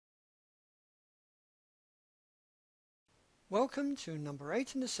Welcome to number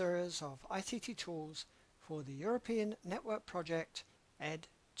 8 in the series of ICT tools for the European Network project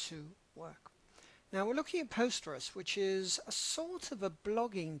Ed20Work. Now we're looking at Posterous, which is a sort of a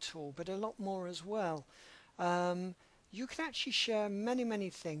blogging tool, but a lot more as well. You can actually share many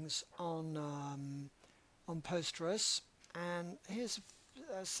things on Posterous, and here's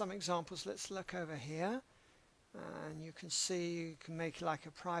some examples. Let's look over here, and you can see you can make it like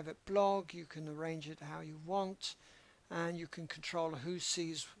a private blog. You can arrange it how you want, and you can control who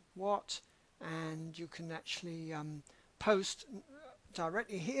sees what, and you can actually post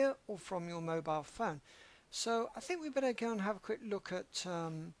directly here or from your mobile phone. So I think we better go and have a quick look at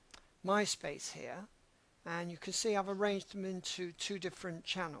MySpace here, and you can see I've arranged them into two different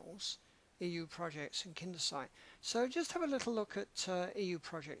channels, EU projects and Kindersite. So just have a little look at EU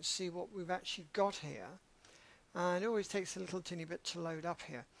projects, see what we've actually got here, and it always takes a little teeny bit to load up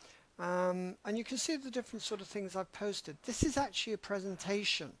here. And you can see the different sort of things I've posted. This is actually a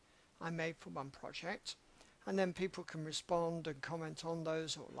presentation I made for one project, and then people can respond and comment on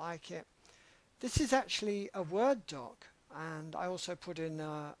those or like it. This is actually a Word doc, and I also put in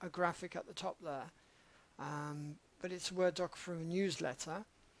a graphic at the top there, but it's a Word doc from a newsletter,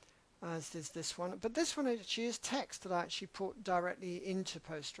 as is this one. But this one actually is text that I actually put directly into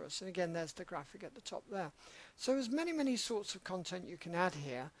Posterous, and again there's the graphic at the top there. So there's many sorts of content you can add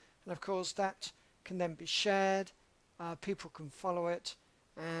here. And of course that can then be shared, people can follow it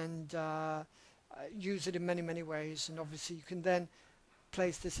and use it in many ways, and obviously you can then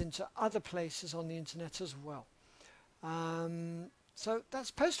place this into other places on the internet as well. So that's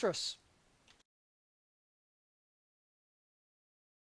Posterous.